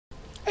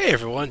Hey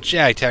everyone,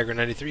 Jag Taggart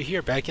 93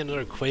 here, back in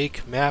another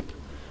Quake map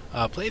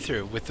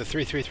playthrough with the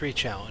 333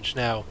 challenge.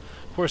 Now,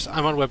 of course,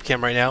 I'm on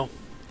webcam right now.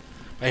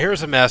 My hair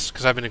is a mess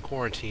because I've been in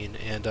quarantine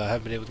and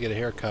haven't been able to get a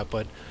haircut,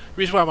 but the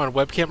reason why I'm on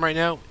webcam right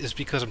now is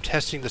because I'm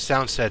testing the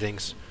sound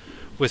settings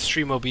with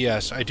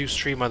Streamlabs. I do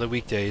stream on the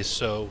weekdays,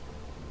 so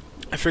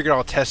I figured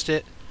I'll test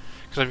it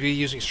because I'm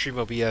using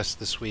Streamlabs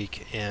this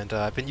week, and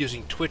I've been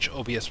using Twitch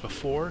OBS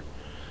before.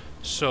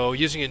 So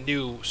using a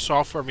new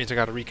software means I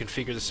got to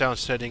reconfigure the sound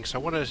settings. I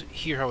want to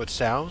hear how it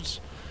sounds.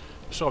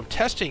 So I'm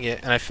testing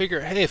it, and I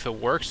figure, hey, if it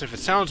works, if it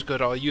sounds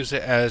good, I'll use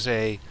it as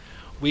a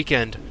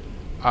weekend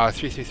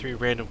 333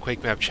 random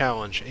Quake map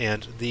challenge.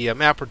 And the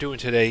map we're doing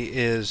today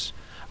is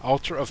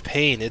Altar of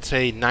Pain. It's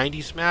a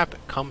 90s map.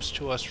 It comes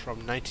to us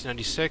from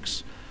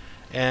 1996.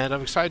 And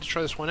I'm excited to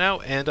try this one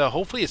out, and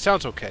hopefully it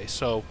sounds okay.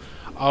 So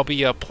I'll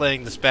be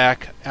playing this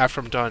back after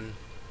I'm done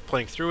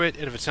playing through it,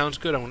 and if it sounds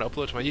good, I'm going to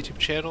upload it to my YouTube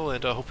channel,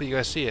 and hopefully you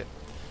guys see it.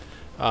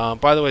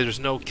 By the way,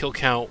 there's no kill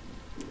count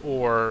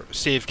or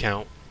save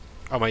count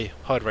on my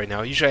HUD right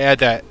now. Usually I add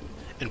that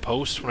in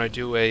post when I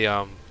do a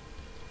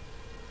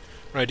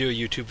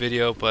YouTube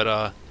video,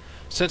 but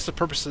since the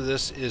purpose of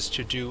this is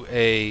to do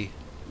a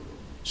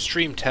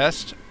stream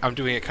test, I'm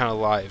doing it kind of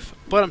live.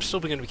 But I'm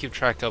still going to keep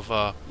track of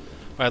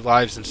my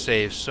lives and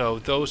saves. So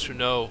those who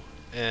know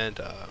and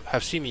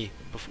have seen me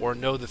before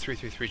know the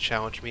 333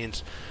 challenge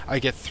means I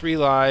get 3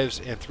 lives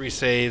and 3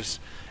 saves.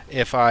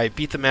 If I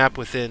beat the map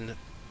within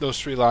those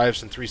 3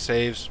 lives and 3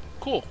 saves,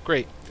 cool,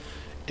 great.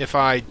 If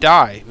I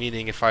die,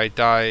 meaning if I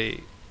die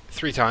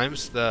 3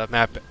 times, the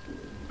map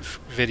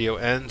video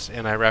ends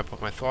and I wrap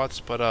up my thoughts.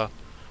 But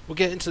we'll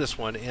get into this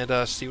one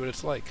and see what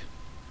it's like.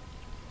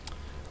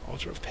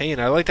 Altar of Pain.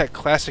 I like that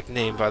classic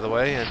name, by the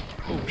way. And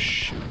oh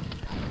shoot,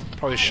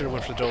 probably should have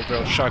went for the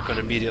double-barreled shotgun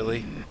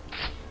immediately.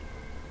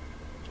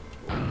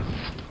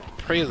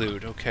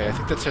 Prelude. Okay, I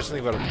think that says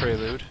something about a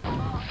prelude.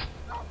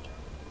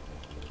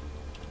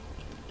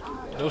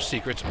 No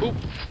secrets. Oop!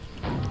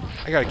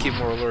 I gotta keep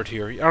more alert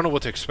here. I don't know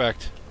what to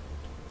expect.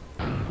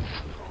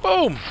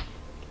 Boom!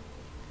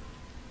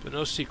 But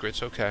no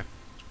secrets. Okay.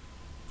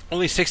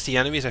 Only 60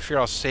 enemies. I figure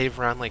I'll save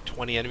around like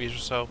 20 enemies or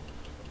so.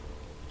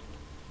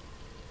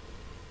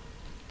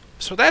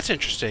 So that's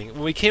interesting.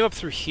 When we came up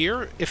through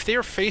here, if they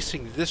are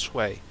facing this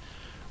way,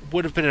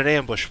 would have been an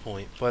ambush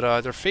point.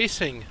 But they're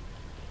facing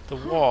the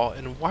wall,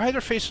 and why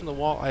they're facing the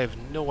wall, I have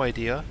no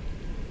idea.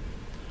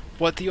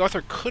 What the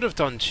author could have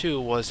done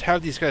too was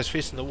have these guys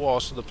facing the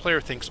wall, so the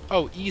player thinks,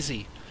 "Oh,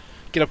 easy,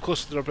 get up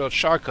close to the double-barreled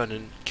shotgun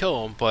and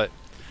kill them," but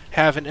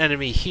have an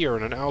enemy here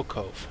in an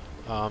alcove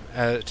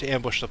to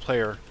ambush the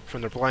player from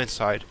their blind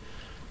side.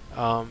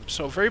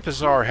 So very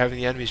bizarre having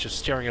the enemies just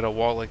staring at a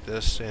wall like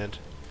this and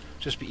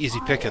just be easy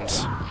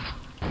pickings.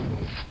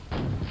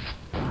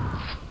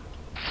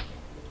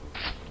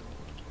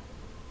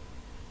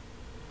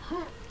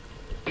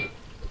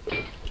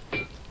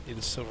 Need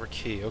a silver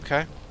key,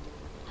 okay.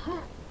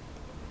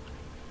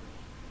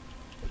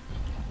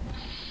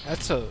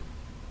 That's a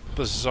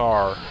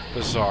bizarre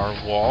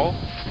wall.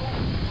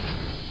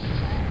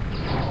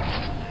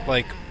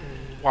 Like,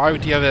 why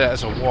would you have it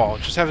as a wall?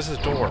 Just have it as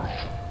a door.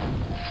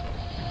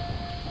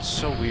 It's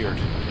so weird.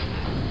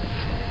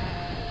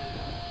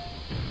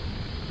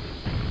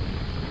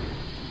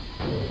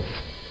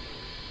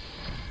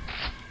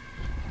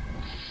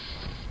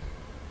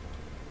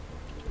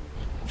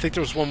 I think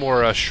there was one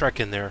more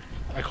Shrek in there.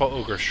 I call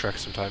Ogre Shrek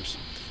sometimes.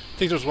 I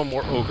think there's one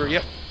more Ogre.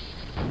 Yep.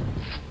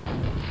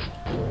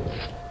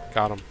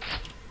 Got him.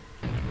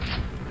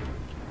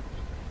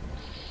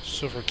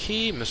 Silver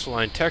key,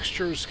 misaligned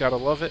textures. Gotta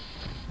love it.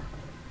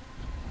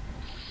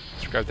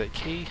 Let's grab that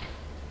key.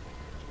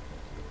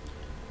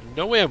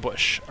 No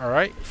ambush.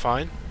 Alright,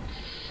 fine.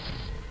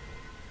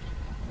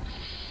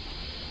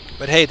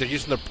 But hey, they're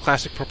using the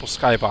classic purple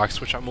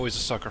skybox, which I'm always a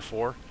sucker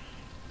for.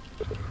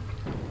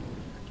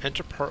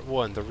 Enter part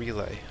 1, the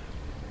relay.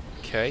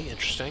 Okay,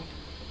 interesting.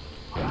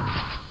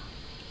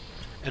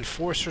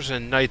 Enforcers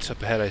and knights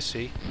up ahead, I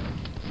see.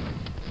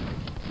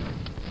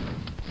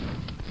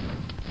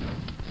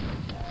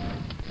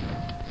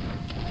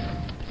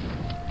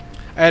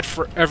 I had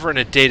forever and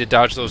a day to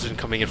dodge those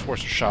incoming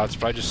enforcer shots,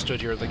 but I just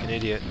stood here like an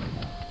idiot.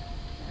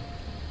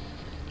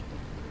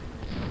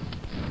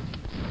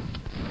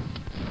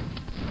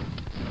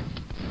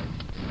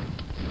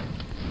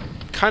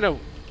 Kind of...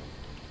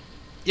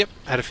 Yep,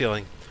 I had a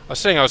feeling. I was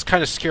saying I was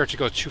kind of scared to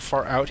go too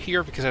far out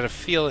here because I had a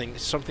feeling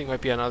something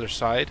might be on the other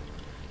side.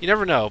 You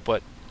never know,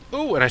 but...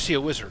 Ooh, and I see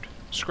a wizard.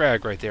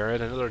 Scrag right there,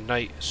 and another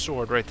knight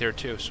sword right there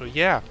too. So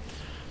yeah,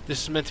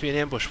 this is meant to be an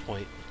ambush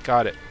point.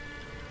 Got it.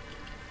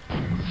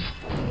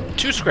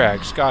 2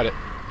 scrags, got it.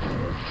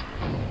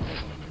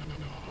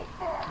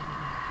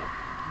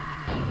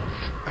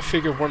 I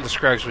figured one of the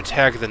scrags would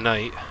tag the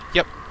knight.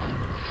 Yep.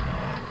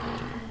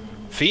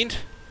 Fiend?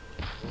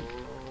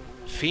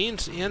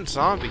 Fiends and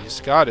zombies.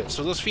 Got it.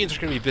 So those fiends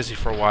are going to be busy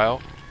for a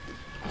while.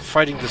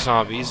 Fighting the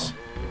zombies.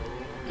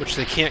 Which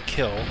they can't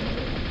kill.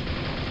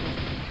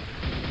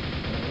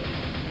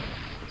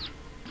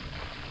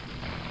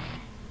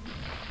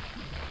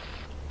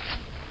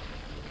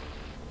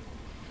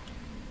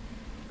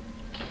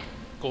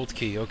 Gold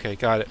key. Okay,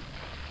 got it.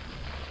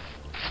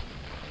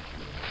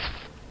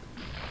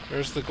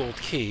 There's the gold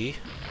key.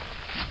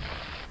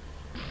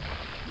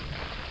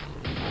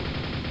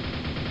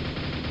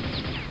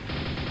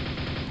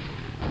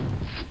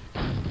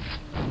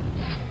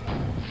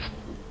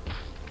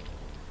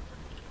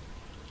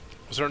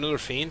 Was there another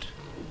fiend?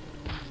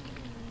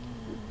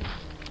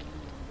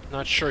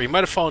 Not sure. He might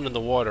have fallen in the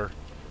water.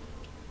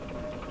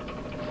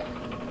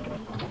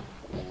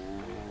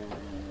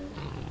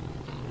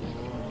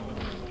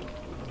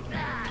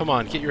 Come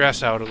on, get your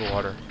ass out of the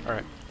water.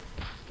 Alright.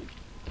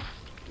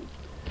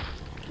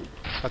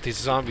 Got these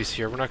zombies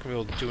here. We're not going to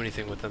be able to do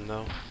anything with them,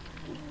 though.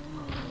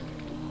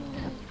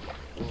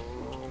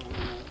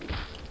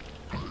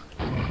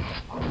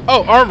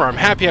 Oh, armor! I'm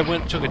happy I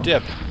went and took a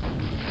dip.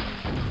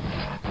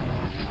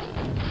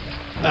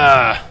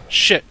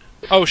 Shit.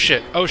 Oh,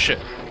 shit. Oh, shit.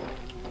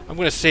 I'm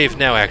going to save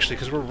now, actually,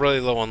 because we're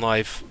really low on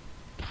life.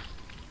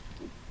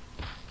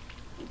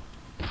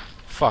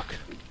 Fuck.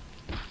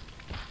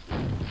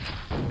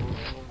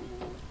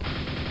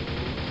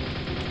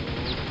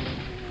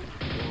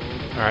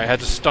 Alright, I had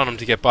to stun him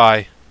to get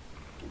by.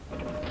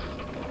 Alright,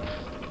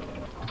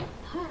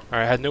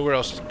 I had nowhere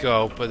else to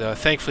go, but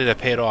thankfully that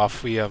paid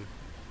off. We have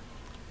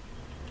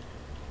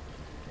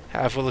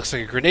what looks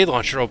like a grenade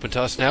launcher open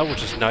to us now,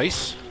 which is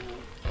nice.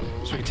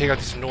 So we can take out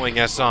these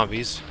annoying-ass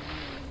zombies.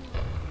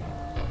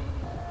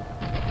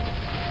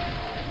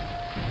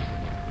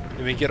 And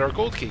we can get our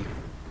gold key.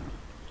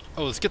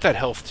 Oh, let's get that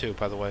health too,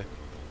 by the way.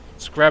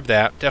 Let's grab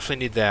that.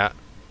 Definitely need that.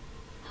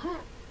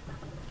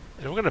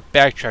 And we're going to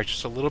backtrack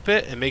just a little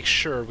bit and make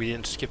sure we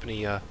didn't skip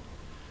any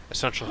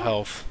essential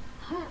health.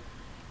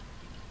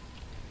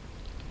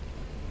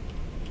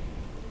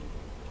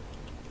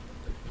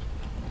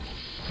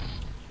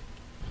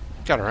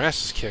 Got our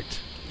asses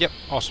kicked. Yep,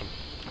 awesome.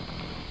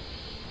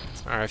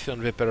 Alright, feeling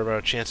a bit better about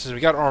our chances.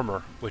 We got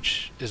armor,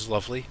 which is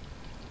lovely.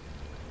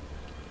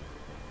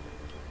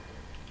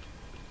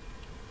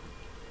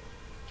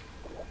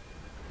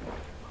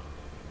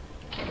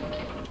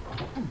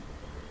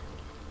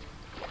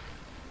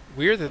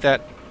 Weird that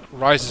that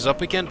rises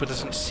up again, but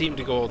doesn't seem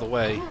to go all the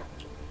way.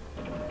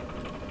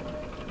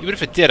 Even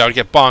if it did, I would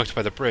get bonked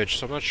by the bridge,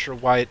 so I'm not sure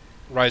why it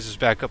rises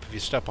back up if you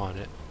step on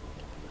it.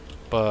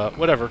 But,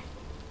 whatever.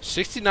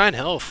 69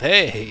 health,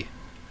 hey!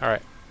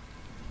 Alright.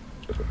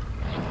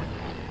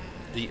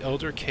 The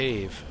Elder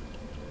Cave.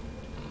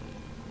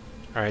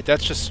 Alright,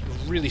 that's just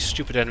really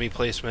stupid enemy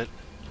placement.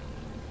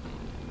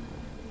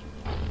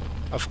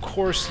 Of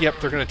course, yep,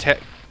 they're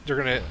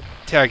gonna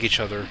tag each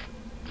other.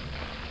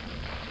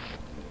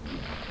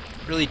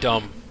 Really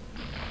dumb.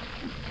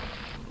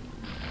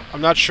 I'm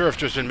not sure if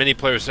there's been many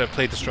players that have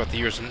played this throughout the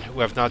years and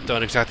who have not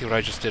done exactly what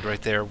I just did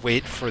right there.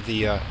 Wait for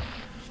the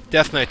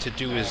Death Knight to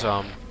do his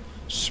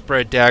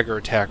spread dagger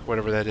attack,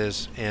 whatever that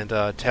is, and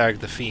tag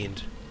the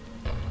fiend.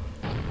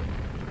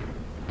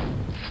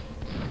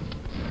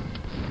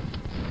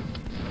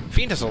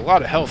 Fiend has a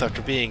lot of health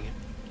after being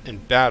in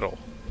battle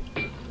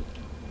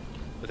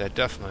with that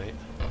Death Knight.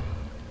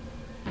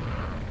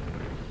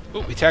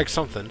 Ooh, we tagged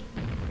something.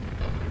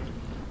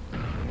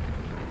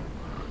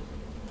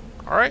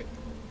 Alright.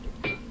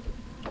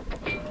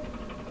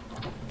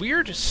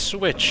 Weird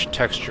switch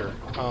texture.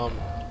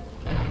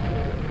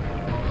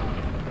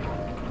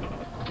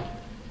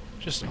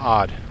 Just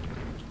odd.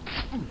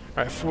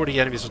 Alright, 40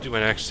 enemies will do my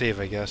next save,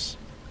 I guess.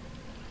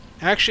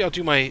 Actually, I'll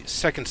do my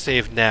second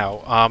save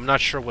now. I'm not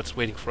sure what's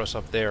waiting for us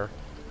up there.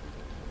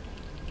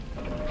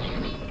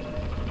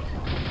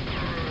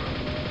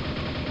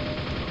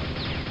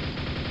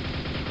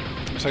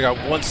 So I got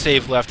one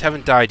save left.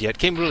 Haven't died yet.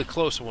 Came really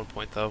close at one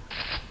point, though.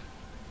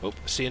 Oh,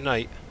 see a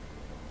knight.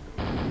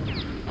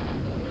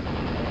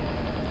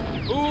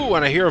 Ooh,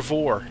 and I hear a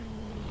vor.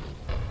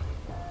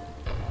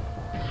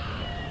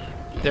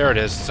 There it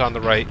is. It's on the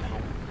right.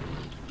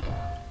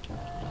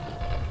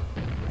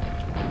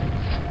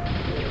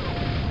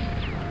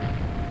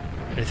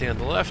 Anything on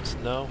the left?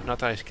 No, not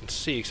that I can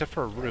see, except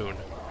for a rune.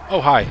 Oh,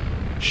 hi.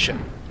 Shit.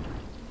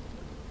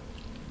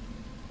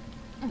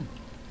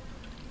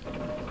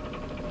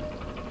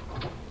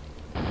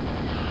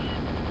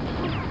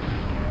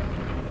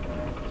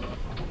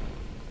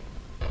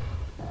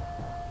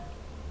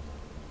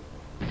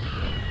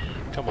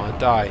 Come on,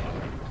 die.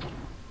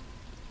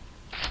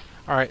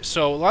 Alright,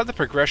 so a lot of the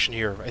progression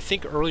here, I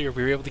think earlier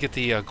we were able to get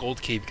the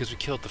gold key because we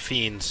killed the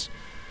fiends.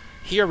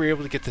 Here we were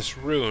able to get this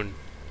rune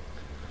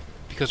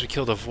because we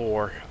killed a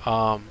vor.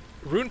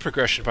 Rune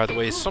progression, by the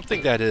way, is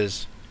something that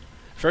is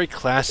very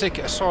classic.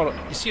 I saw it,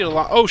 you see it a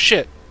lot. Oh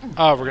shit!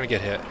 Oh, we're gonna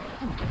get hit.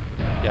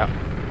 Yeah,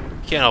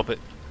 can't help it.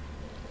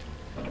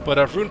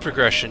 But rune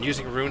progression,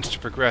 using runes to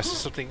progress, is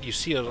something you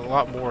see a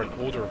lot more in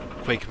older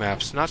Quake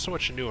maps, not so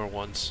much in newer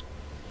ones.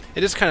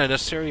 It is kind of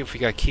necessary if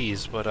we got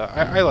keys, but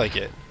I like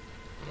it.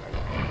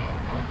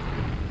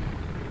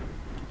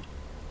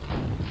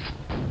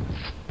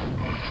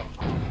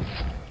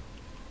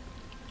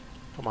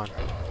 Come on.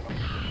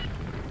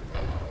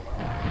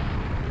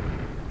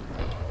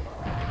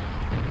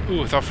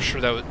 Ooh, I thought for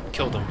sure that would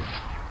kill them.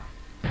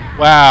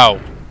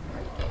 Wow!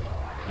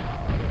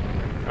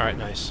 Alright,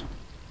 nice.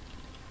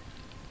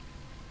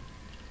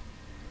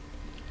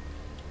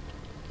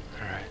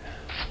 Alright.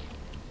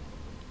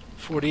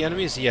 40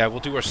 enemies? Yeah, we'll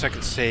do our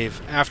second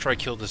save after I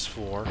kill this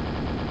 4.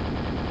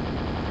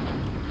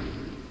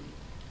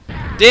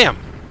 Damn!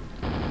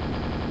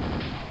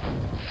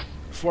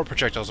 4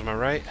 projectiles, am I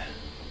right?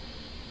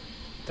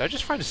 Did I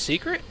just find a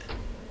secret?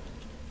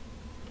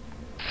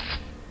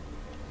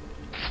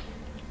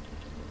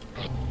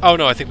 Oh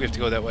no, I think we have to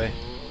go that way.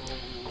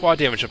 Quad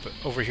damage up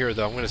over here,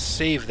 though. I'm going to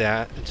save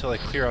that until I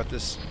clear out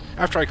this...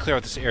 After I clear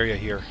out this area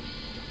here.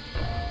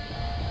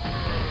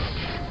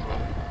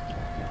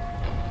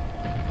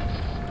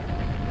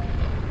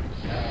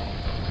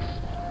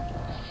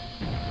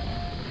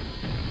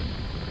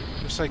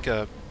 Looks like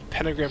a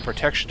pentagram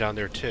protection down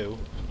there, too.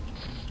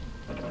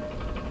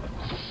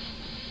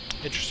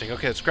 Interesting.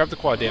 Okay, let's grab the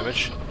quad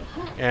damage.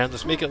 And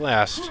let's make it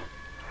last.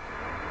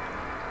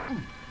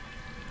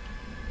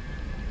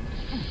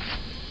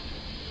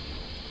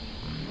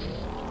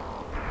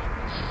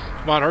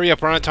 Come on, hurry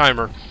up, we're on a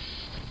timer.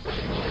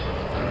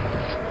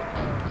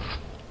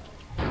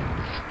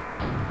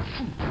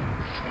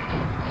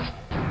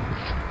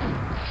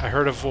 I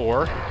heard a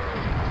vor.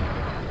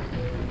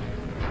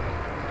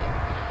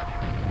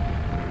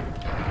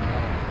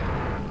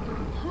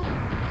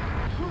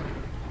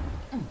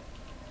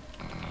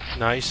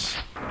 Nice.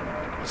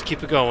 Let's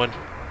keep it going.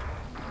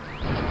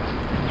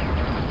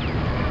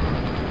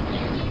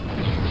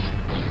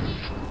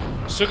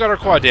 Still got our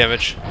quad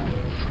damage.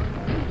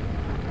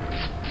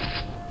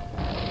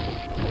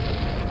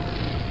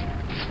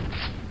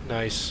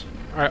 Nice.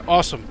 Alright,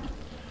 awesome.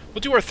 We'll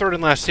do our third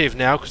and last save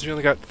now, because we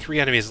only got 3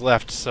 enemies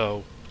left,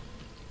 so...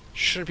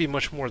 shouldn't be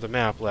much more of the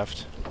map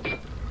left.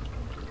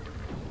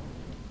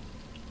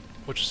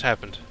 What just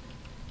happened?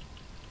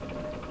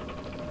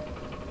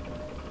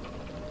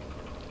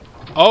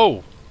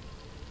 Oh!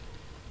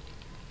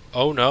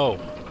 Oh no.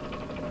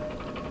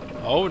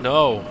 Oh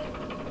no.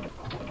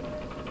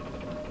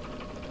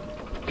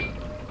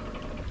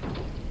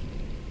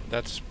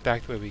 That's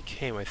back the way we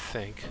came, I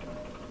think.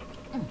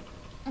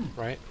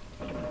 Right?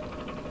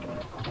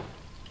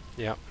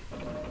 Yeah.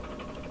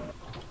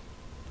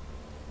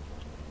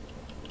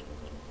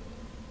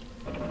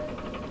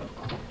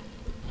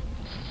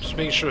 Just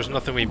making sure there's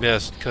nothing we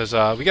missed, because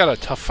we got a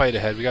tough fight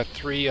ahead. We got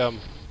three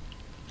freaking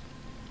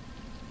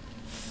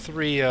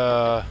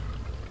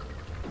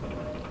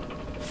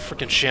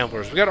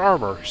shamblers. We got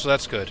armor, so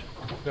that's good.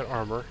 We got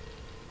armor.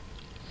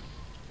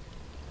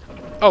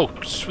 Oh,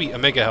 sweet, a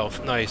mega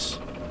health. Nice.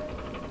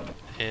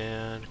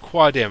 And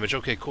quad damage.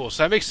 Okay, cool.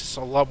 So that makes this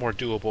a lot more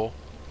doable.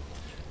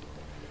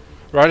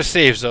 We're out of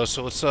saves, though,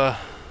 so let's, not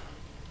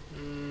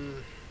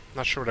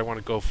sure what I want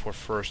to go for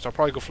first. I'll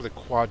probably go for the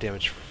quad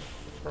damage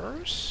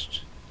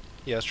first.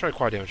 Yeah, let's try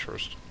quad damage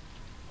first.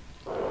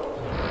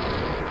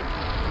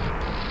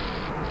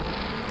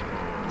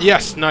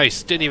 Yes,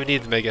 nice. Didn't even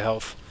need the mega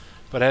health.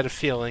 But I had a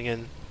feeling,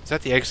 and... Is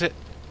that the exit?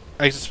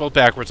 Exit spelled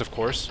backwards, of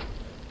course.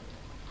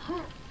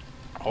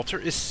 Altar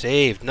is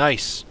saved.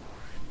 Nice.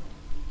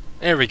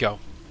 There we go.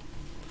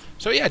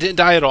 So yeah, I didn't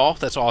die at all.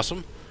 That's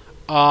awesome.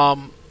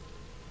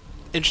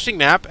 Interesting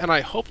map, and I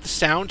hope the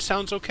sound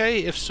sounds okay.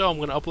 If so, I'm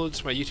going to upload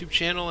this to my YouTube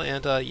channel,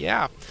 and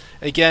yeah.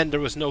 Again,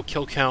 there was no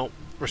kill count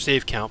or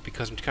save count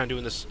because I'm kind of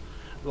doing this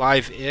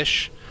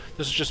live-ish.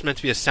 This is just meant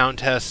to be a sound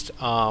test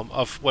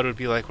of what it would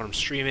be like when I'm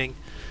streaming.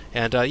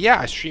 And yeah,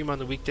 I stream on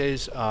the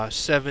weekdays,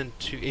 7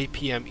 to 8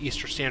 p.m.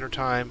 Eastern Standard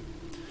Time.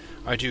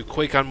 I do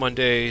Quake on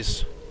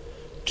Mondays.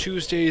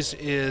 Tuesdays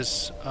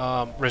is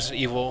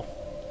Resident Evil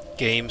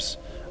games.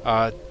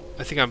 I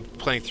think I'm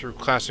playing through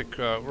classic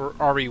or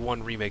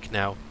RE1 remake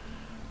now.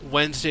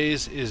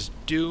 Wednesdays is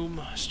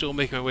Doom. Still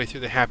making my way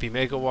through the Happy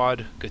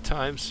Megawad. Good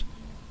times.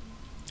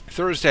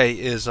 Thursday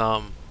is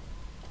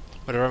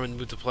whatever I'm in the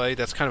mood to play.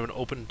 That's kind of an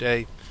open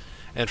day.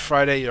 And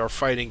Friday are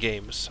fighting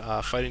games.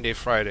 Fighting Day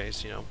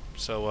Fridays, you know.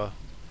 So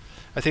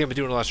I think I've been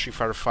doing a lot of Street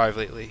Fighter V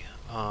lately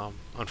on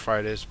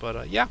Fridays.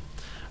 But yeah.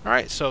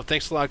 Alright, so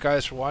thanks a lot,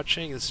 guys, for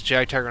watching. This is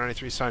Jag Taggart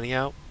 93 signing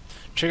out.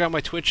 Check out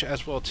my Twitch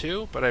as well,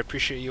 too. But I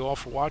appreciate you all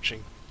for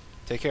watching.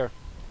 Take care.